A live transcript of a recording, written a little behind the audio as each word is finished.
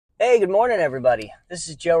Hey, good morning, everybody. This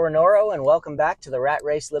is Joe Renoro, and welcome back to the Rat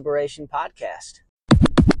Race Liberation Podcast.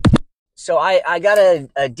 So I got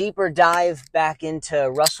a deeper dive back into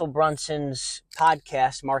Russell Brunson's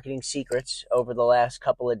podcast, Marketing Secrets, over the last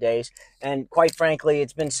couple of days. And quite frankly,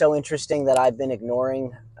 it's been so interesting that I've been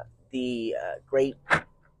ignoring the great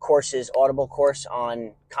courses, Audible course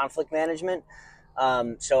on conflict management.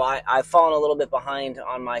 So I've fallen a little bit behind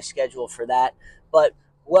on my schedule for that, but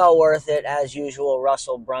well worth it, as usual.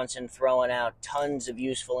 Russell Brunson throwing out tons of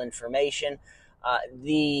useful information.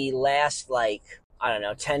 The last,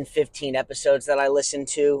 10, 15 episodes that I listened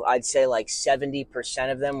to, I'd say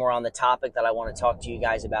 70% of them were on the topic that I want to talk to you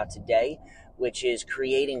guys about today, which is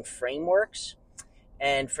creating frameworks.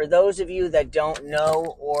 And for those of you that don't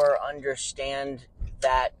know or understand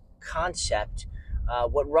that concept,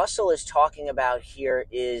 what Russell is talking about here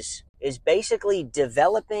is basically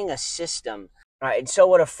developing a system. All right, and so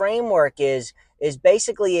what a framework is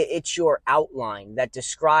basically it's your outline that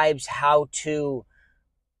describes how to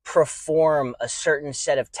perform a certain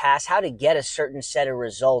set of tasks, how to get a certain set of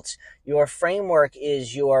results. Your framework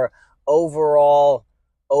is your overall,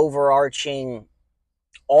 overarching,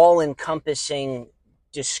 all-encompassing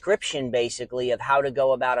description, basically, of how to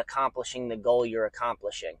go about accomplishing the goal you're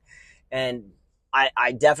accomplishing. And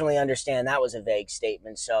I definitely understand that was a vague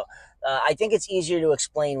statement. So I think it's easier to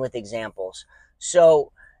explain with examples.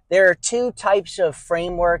 So there are two types of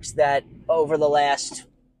frameworks that over the last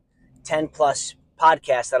 10 plus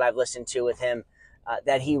podcasts that I've listened to with him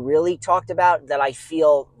that he really talked about, that I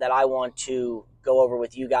feel that I want to go over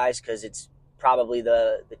with you guys, because it's probably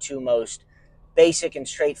the two most basic and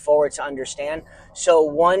straightforward to understand. So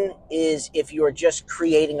one is if you're just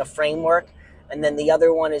creating a framework, and then the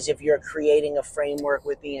other one is if you're creating a framework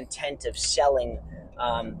with the intent of selling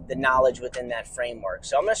the knowledge within that framework.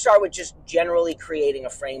 So I'm going to start with just generally creating a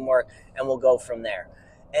framework, and we'll go from there.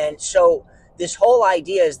 And so this whole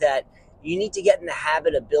idea is that you need to get in the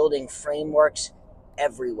habit of building frameworks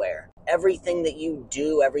everywhere. Everything that you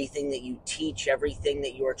do, everything that you teach, everything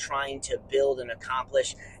that you're trying to build and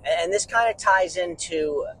accomplish. And this kind of ties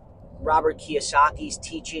into Robert Kiyosaki's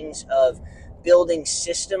teachings of building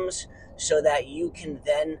systems so that you can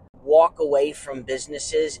then walk away from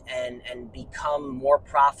businesses and become more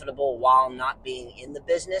profitable while not being in the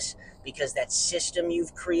business, because that system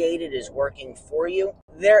you've created is working for you.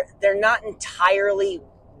 They're not entirely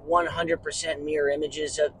 100% mirror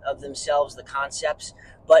images of themselves, the concepts,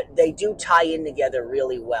 but they do tie in together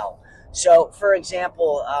really well. So, for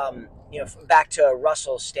example, back to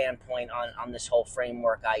Russell's standpoint on this whole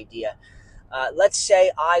framework idea, let's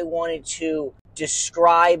say I wanted to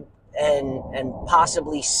describe and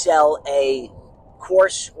possibly sell a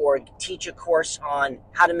course or teach a course on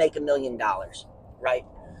how to make $1 million, right?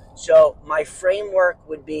 So my framework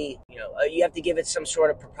would be, you have to give it some sort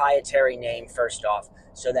of proprietary name first off,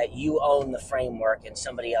 so that you own the framework and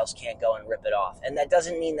somebody else can't go and rip it off. And that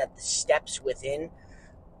doesn't mean that the steps within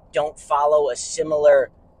don't follow a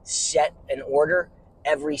similar set and order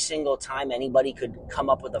every single time. Anybody could come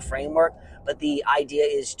up with a framework, but the idea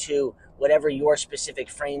is to, whatever your specific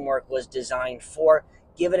framework was designed for,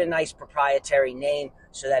 give it a nice proprietary name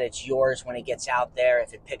so that it's yours when it gets out there.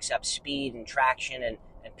 If it picks up speed and traction and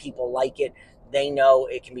people like it, they know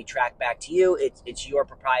it can be tracked back to you. It's your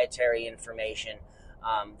proprietary information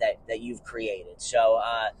that you've created. So,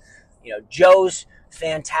 Joe's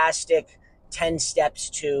fantastic 10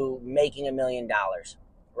 steps to making $1 million,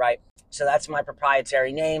 right? So that's my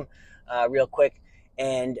proprietary name, real quick.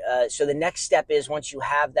 And so the next step is, once you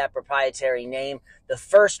have that proprietary name, the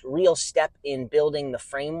first real step in building the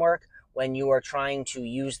framework, when you are trying to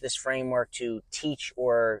use this framework to teach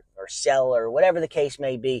or sell or whatever the case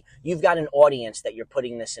may be, you've got an audience that you're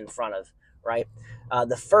putting this in front of, right?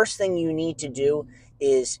 The first thing you need to do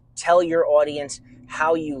is tell your audience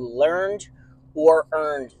how you learned or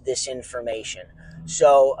earned this information.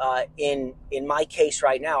 So in my case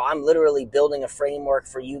right now, I'm literally building a framework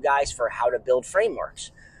for you guys for how to build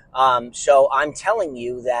frameworks. So I'm telling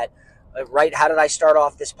you that, right, how did I start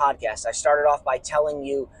off this podcast? I started off by telling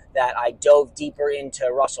you that I dove deeper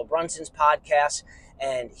into Russell Brunson's podcast,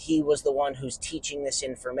 and he was the one who's teaching this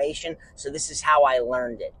information. So this is how I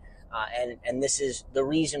learned it. And this is the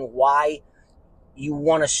reason why you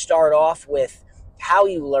want to start off with how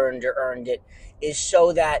you learned or earned it, is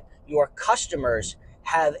so that your customers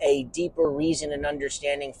have a deeper reason and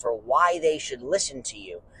understanding for why they should listen to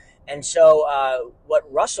you. And so what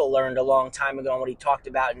Russell learned a long time ago, and what he talked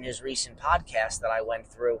about in his recent podcast that I went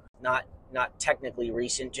through, not technically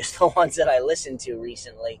recent, just the ones that I listened to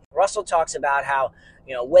recently, Russell talks about how,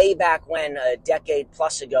 way back when, a decade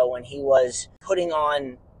plus ago, when he was putting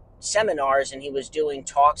on seminars and he was doing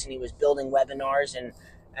talks and he was building webinars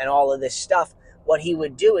and all of this stuff, what he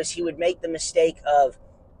would do is he would make the mistake of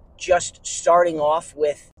just starting off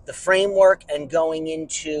with the framework and going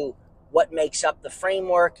into what makes up the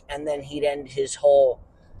framework, and then he'd end his whole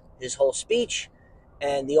speech,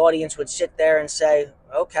 and the audience would sit there and say,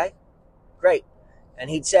 okay, great. And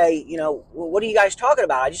he'd say, what are you guys talking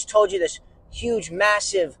about? I just told you this huge,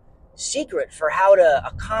 massive secret for how to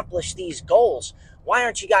accomplish these goals. Why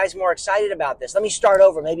aren't you guys more excited about this? Let me start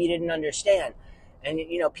over. Maybe you didn't understand. And,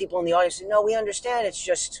 people in the audience say, no, we understand. It's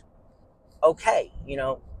just okay.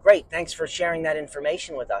 Great. Thanks for sharing that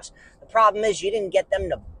information with us. The problem is you didn't get them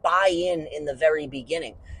to buy in the very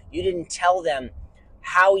beginning. You didn't tell them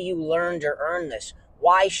how you learned or earned this.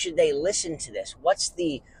 Why should they listen to this? What's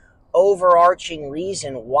the overarching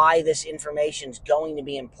reason why this information is going to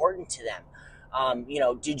be important to them?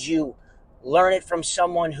 Did you learn it from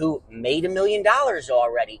someone who made $1 million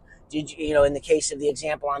already? Did you, in the case of the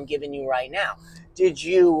example I'm giving you right now, did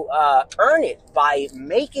you earn it by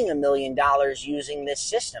making $1 million using this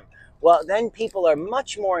system? Well, then people are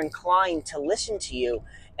much more inclined to listen to you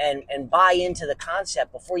and buy into the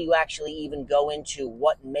concept before you actually even go into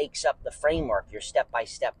what makes up the framework, your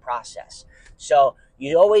step-by-step process. So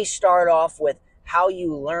you always start off with how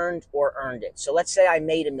you learned or earned it. So let's say I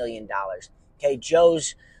made $1 million. Okay, I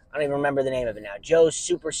don't even remember the name of it now. Joe's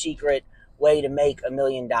super secret way to make $1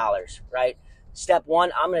 million, right? Step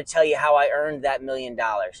one, I'm going to tell you how I earned that $1 million.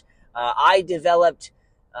 I developed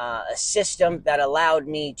a system that allowed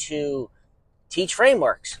me to teach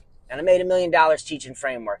frameworks. And I made $1 million teaching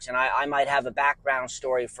frameworks. And I might have a background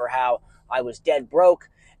story for how I was dead broke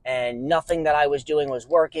and nothing that I was doing was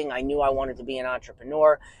working. I knew I wanted to be an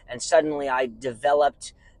entrepreneur. And suddenly I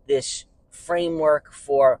developed this framework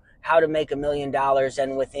for how to make $1 million.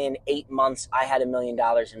 And within 8 months, I had $1 million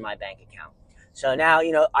in my bank account. So now,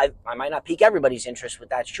 I might not pique everybody's interest with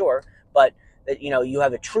that, sure. But, you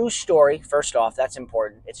have a true story. First off, that's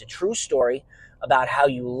important. It's a true story about how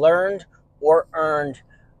you learned or earned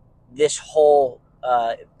this whole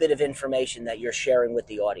bit of information that you're sharing with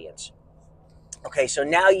the audience. Okay, so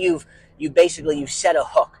now you've set a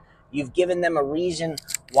hook. You've given them a reason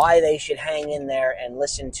why they should hang in there and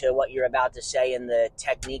listen to what you're about to say and the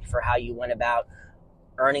technique for how you went about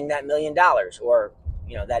earning that $1 million, or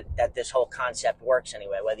that this whole concept works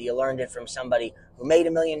anyway. Whether you learned it from somebody who made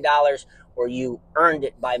 $1 million or you earned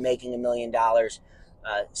it by making $1 million,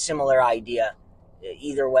 similar idea.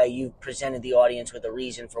 Either way, you've presented the audience with a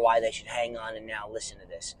reason for why they should hang on and now listen to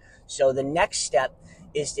this. So the next step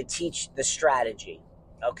is to teach the strategy,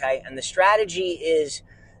 okay? And the strategy is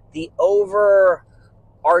the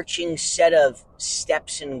overarching set of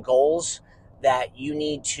steps and goals that you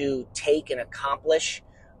need to take and accomplish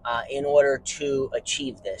in order to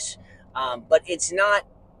achieve this. But it's not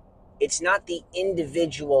the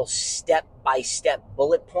individual step-by-step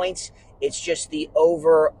bullet points. It's just the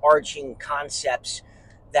overarching concepts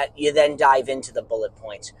that you then dive into the bullet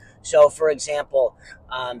points. So, for example,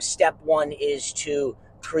 step one is to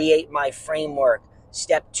create my framework.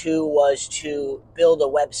 Step two was to build a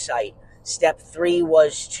website. Step three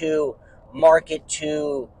was to market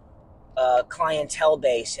to a clientele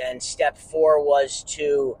base. And step four was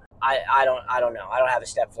to, I don't know. I don't have a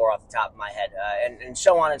step four off the top of my head. And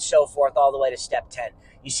so on and so forth, all the way to step 10.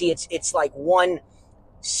 You see, it's like one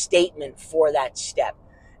statement for that step,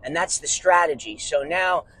 and that's the strategy. So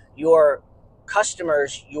now your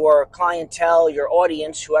customers, your clientele, your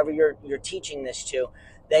audience, whoever you're teaching this to,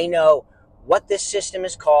 they know what this system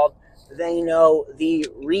is called. They know the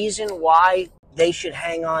reason why they should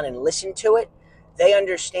hang on and listen to it. They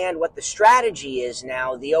understand what the strategy is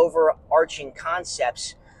now, the overarching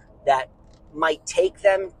concepts that might take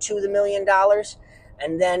them to the $1 million.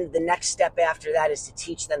 And then the next step after that is to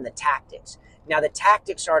teach them the tactics. Now, the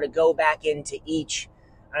tactics are to go back into each,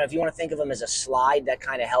 I don't know if you want to think of them as a slide. That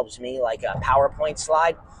kind of helps me, like a PowerPoint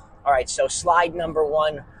slide. All right, so slide number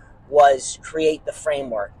one was create the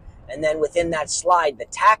framework. And then within that slide, the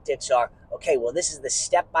tactics are, okay, well, this is the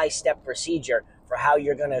step-by-step procedure for how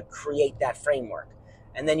you're going to create that framework.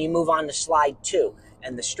 And then you move on to slide two.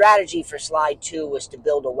 And the strategy for slide two was to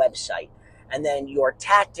build a website. And then your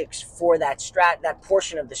tactics for that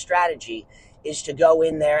portion of the strategy is to go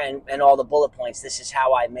in there and all the bullet points. This is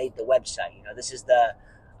how I made the website. This is the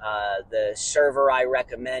server I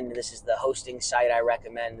recommend. This is the hosting site I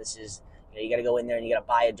recommend. This is, you got to go in there and you got to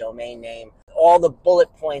buy a domain name. All the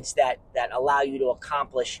bullet points that allow you to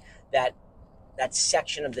accomplish that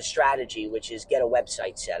section of the strategy, which is get a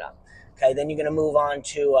website set up. Okay, then you're going to move on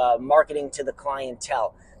to marketing to the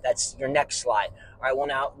clientele. That's your next slide. All right, well,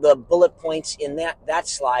 now the bullet points in that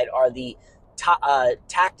slide are the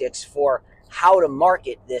tactics for how to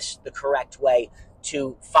market this the correct way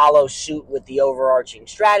to follow suit with the overarching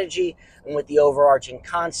strategy and with the overarching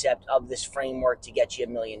concept of this framework to get you $1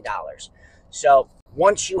 million. So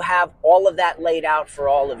once you have all of that laid out for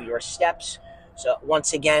all of your steps, so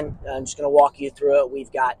once again, I'm just going to walk you through it.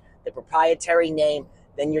 We've got the proprietary name,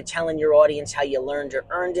 then you're telling your audience how you learned or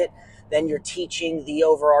earned it, then you're teaching the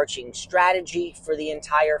overarching strategy for the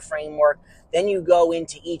entire framework. Then you go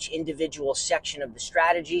into each individual section of the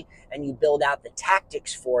strategy and you build out the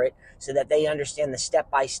tactics for it so that they understand the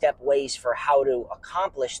step-by-step ways for how to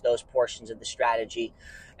accomplish those portions of the strategy.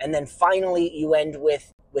 And then finally, you end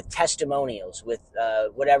with testimonials, with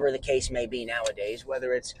whatever the case may be nowadays,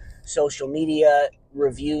 whether it's social media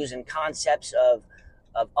reviews and concepts of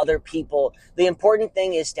other people. The important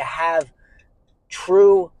thing is to have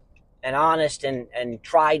true and honest and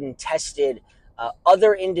tried and tested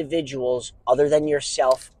other individuals other than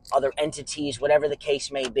yourself, other entities, whatever the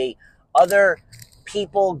case may be, other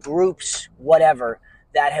people, groups, whatever,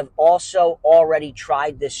 that have also already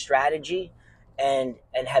tried this strategy and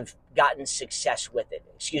have gotten success with it.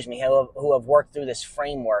 Who have worked through this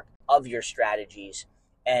framework of your strategies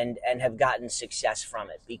and have gotten success from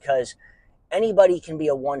it. Because anybody can be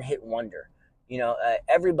a one-hit wonder.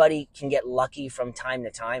 Everybody can get lucky from time to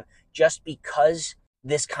time. Just because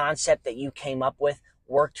this concept that you came up with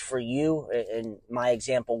worked for you, in my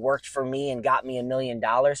example, worked for me and got me $1 million,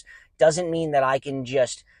 doesn't mean that I can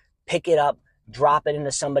just pick it up, drop it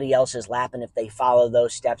into somebody else's lap, and if they follow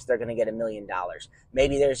those steps, they're going to get $1 million.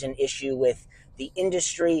 Maybe there's an issue with the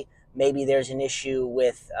industry. Maybe there's an issue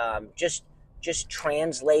with just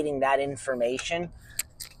translating that information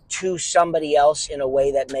to somebody else in a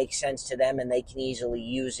way that makes sense to them, and they can easily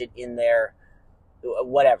use it in their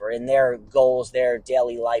goals, their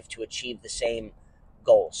daily life, to achieve the same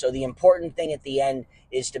goal. So the important thing at the end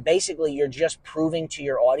is to basically, you're just proving to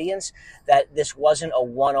your audience that this wasn't a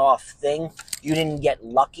one-off thing. You didn't get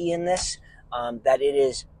lucky in this, that it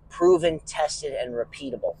is proven, tested, and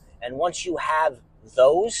repeatable. And once you have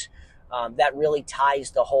those, that really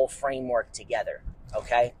ties the whole framework together.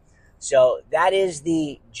 Okay? So that is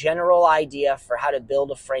the general idea for how to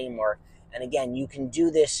build a framework. And again, you can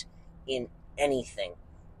do this in anything.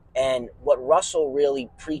 And what Russell really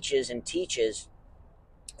preaches and teaches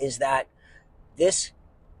is that this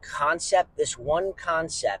one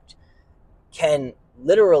concept can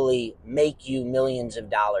literally make you millions of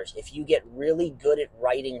dollars. If you get really good at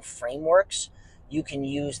writing frameworks, you can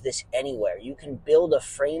use this anywhere. You can build a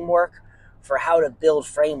framework for how to build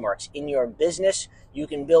frameworks in your business. You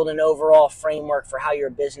can build an overall framework for how your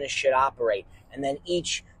business should operate. And then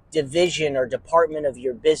each division or department of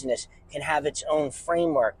your business can have its own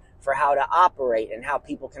framework for how to operate and how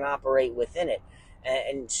people can operate within it,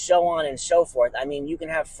 and so on and so forth. I mean, you can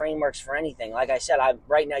have frameworks for anything. Like I said,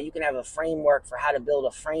 right now you can have a framework for how to build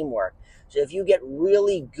a framework. So if you get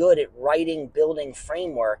really good at building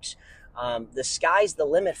frameworks, the sky's the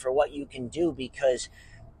limit for what you can do, because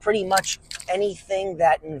pretty much anything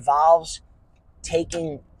that involves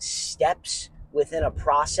taking steps within a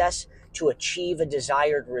process to achieve a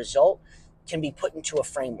desired result can be put into a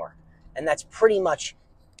framework. And that's pretty much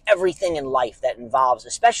everything in life that involves,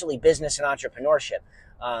 especially business and entrepreneurship.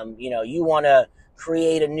 You want to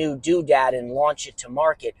create a new doodad and launch it to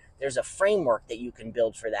market. There's a framework that you can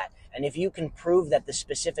build for that. And if you can prove that the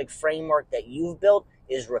specific framework that you've built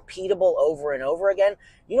is repeatable over and over again,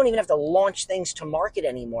 you don't even have to launch things to market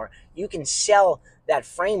anymore. You can sell that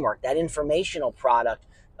framework, that informational product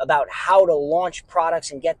about how to launch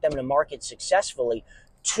products and get them to market successfully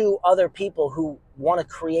to other people who want to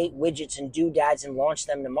create widgets and doodads and launch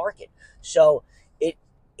them to market. So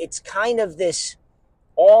it's kind of this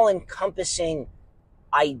all-encompassing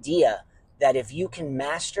idea that if you can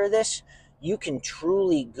master this, you can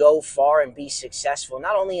truly go far and be successful,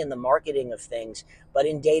 not only in the marketing of things, but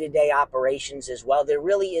in day-to-day operations as well. There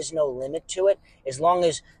really is no limit to it. As long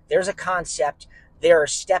as there's a concept, there are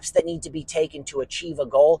steps that need to be taken to achieve a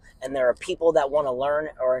goal, and there are people that want to learn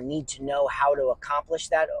or need to know how to accomplish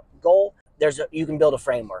that goal, you can build a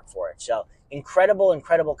framework for it. So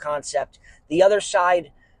incredible concept. The other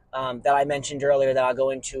side that I mentioned earlier that I'll go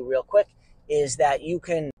into real quick is that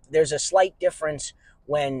there's a slight difference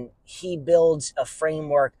when he builds a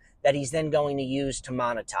framework that he's then going to use to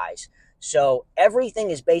monetize. So everything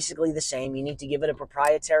is basically the same. You need to give it a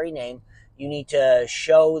proprietary name. You need to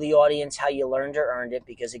show the audience how you learned or earned it,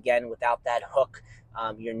 because again, without that hook,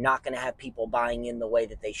 you're not going to have people buying in the way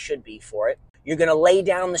that they should be for it. You're going to lay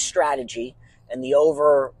down the strategy and the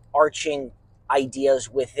overarching ideas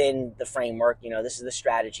within the framework. This is the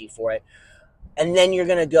strategy for it. And then you're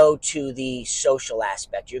going to go to the social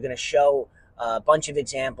aspect. You're going to show a bunch of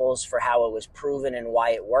examples for how it was proven and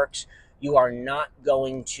why it works. You are not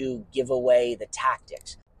going to give away the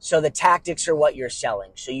tactics. So the tactics are what you're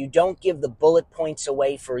selling. So you don't give the bullet points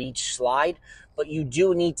away for each slide, but you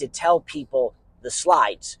do need to tell people the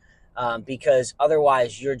slides, because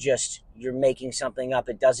otherwise you're making something up.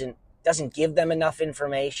 It doesn't give them enough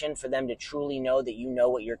information for them to truly know that you know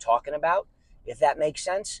what you're talking about, if that makes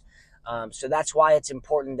sense. So that's why it's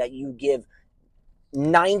important that you give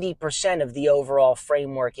 90% of the overall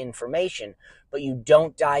framework information, but you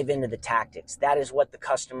don't dive into the tactics. That is what the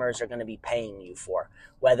customers are going to be paying you for.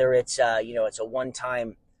 Whether it's it's a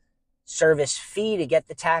one-time service fee to get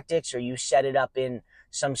the tactics, or you set it up in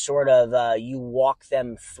some sort of you walk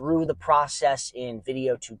them through the process in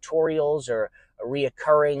video tutorials, or a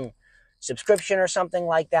reoccurring subscription or something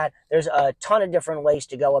like that. There's a ton of different ways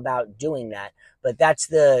to go about doing that, but that's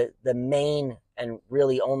the main and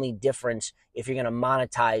really only difference if you're going to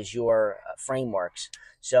monetize your frameworks.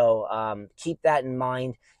 So keep that in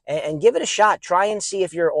mind and give it a shot. Try and see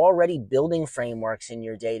if you're already building frameworks in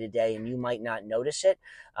your day-to-day and you might not notice it.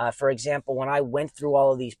 For example, when I went through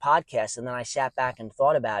all of these podcasts and then I sat back and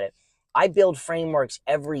thought about it, I build frameworks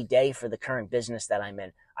every day for the current business that I'm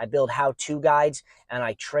in. I build how-to guides and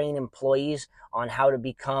I train employees on how to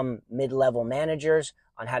become mid-level managers,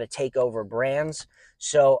 on how to take over brands.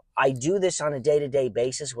 So I do this on a day-to-day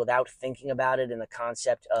basis without thinking about it in the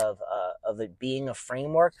concept of it being a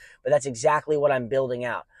framework, but that's exactly what I'm building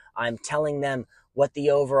out. I'm telling them what the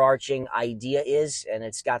overarching idea is, and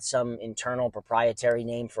it's got some internal proprietary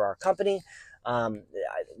name for our company.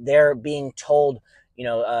 They're being told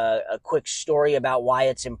a quick story about why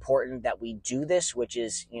it's important that we do this, which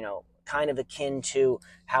is, kind of akin to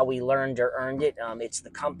how we learned or earned it. It's the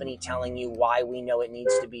company telling you why we know it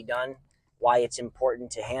needs to be done, why it's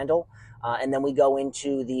important to handle. And then we go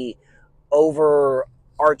into the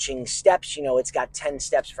overarching steps. It's got 10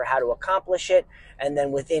 steps for how to accomplish it. And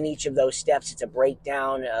then within each of those steps, it's a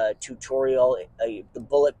breakdown, a tutorial, the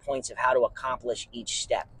bullet points of how to accomplish each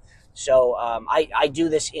step. So I do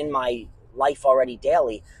this in my life already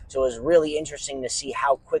daily. So it was really interesting to see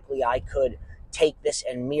how quickly I could take this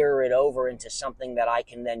and mirror it over into something that I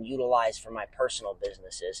can then utilize for my personal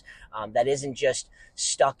businesses. That isn't just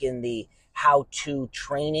stuck in the how-to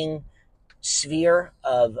training sphere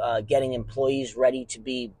of getting employees ready to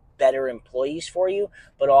be better employees for you,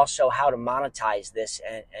 but also how to monetize this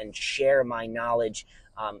and share my knowledge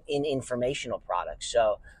in informational products.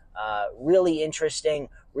 So really interesting,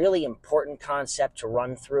 really important concept to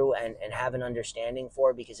run through and have an understanding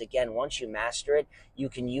for, because again, once you master it, you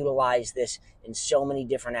can utilize this in so many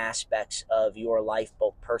different aspects of your life,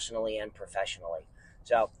 both personally and professionally.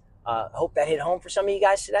 So hope that hit home for some of you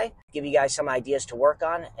guys today, give you guys some ideas to work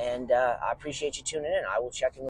on, and I appreciate you tuning in. I will check in with